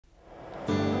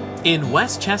In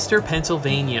Westchester,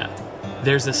 Pennsylvania,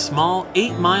 there's a small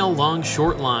 8-mile-long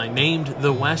short line named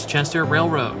the Westchester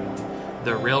Railroad.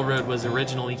 The railroad was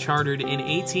originally chartered in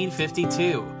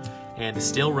 1852 and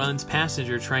still runs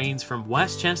passenger trains from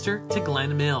Westchester to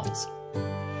Glen Mills.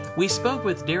 We spoke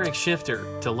with Derek Shifter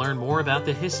to learn more about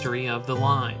the history of the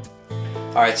line.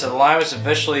 Alright, so the line was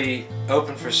officially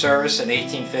opened for service in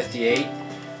 1858.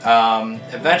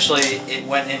 Eventually it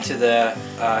went into the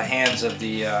hands of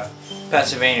the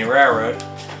Pennsylvania Railroad.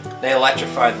 They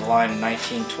electrified the line in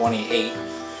 1928,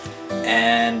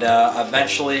 and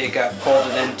eventually it got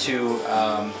folded into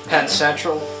Penn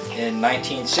Central in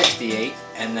 1968,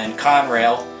 and then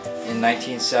Conrail in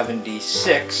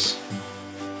 1976,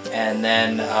 and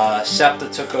then SEPTA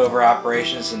took over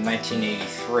operations in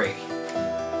 1983,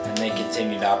 and they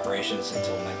continued operations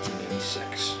until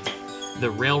 1986. The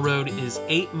railroad is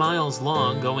 8 miles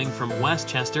long, going from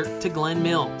Westchester to Glen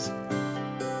Mills.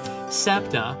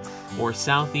 SEPTA, or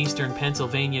Southeastern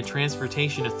Pennsylvania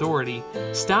Transportation Authority,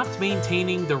 stopped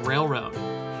maintaining the railroad,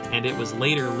 and it was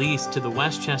later leased to the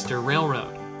Westchester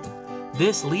Railroad.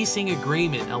 This leasing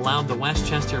agreement allowed the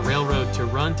Westchester Railroad to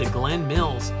run to Glen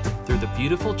Mills through the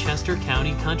beautiful Chester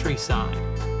County countryside.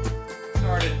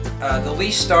 The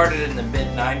lease started in the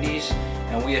mid-90s,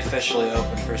 and we officially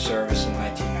opened for service in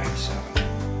 1997.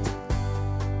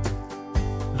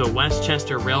 The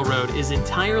Westchester Railroad is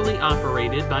entirely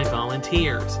operated by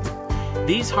volunteers.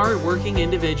 These hard-working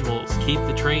individuals keep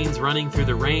the trains running through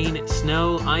the rain,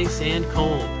 snow, ice, and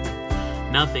cold.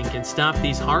 Nothing can stop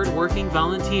these hard-working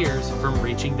volunteers from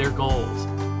reaching their goals.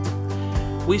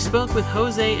 We spoke with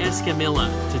Jose Escamilla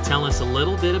to tell us a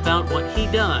little bit about what he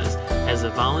does as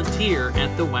a volunteer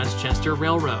at the Westchester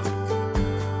Railroad.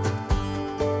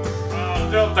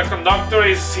 The conductor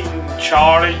is in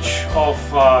charge of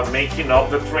making up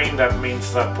the train. That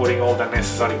means putting all the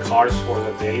necessary cars for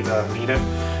the day that are needed.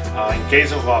 In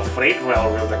case of a freight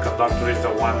railroad, the conductor is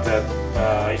the one that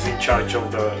is in charge of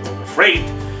the freight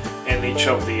and each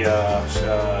of the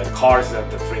cars that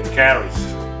the train carries.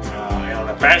 And on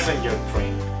a passenger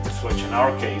train, which in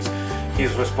our case,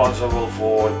 he's responsible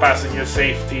for passenger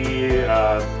safety,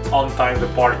 on-time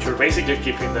departure, basically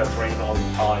keeping the train on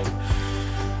time.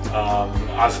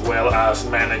 As well as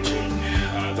managing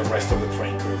the rest of the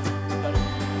train crew.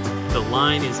 The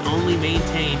line is only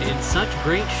maintained in such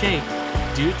great shape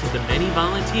due to the many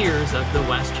volunteers of the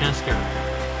Westchester.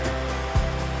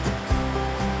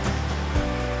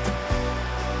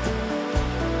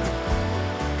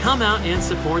 Come out and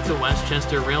support the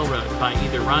Westchester Railroad by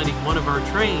either riding one of our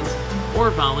trains or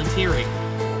volunteering.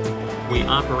 We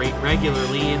operate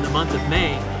regularly in the month of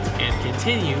May and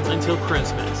continue until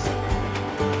Christmas.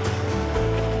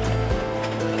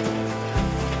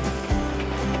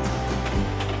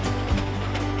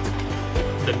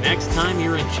 The next time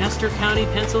you're in Chester County,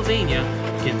 Pennsylvania,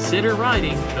 consider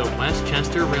riding the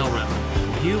Westchester Railroad.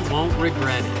 You won't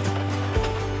regret it.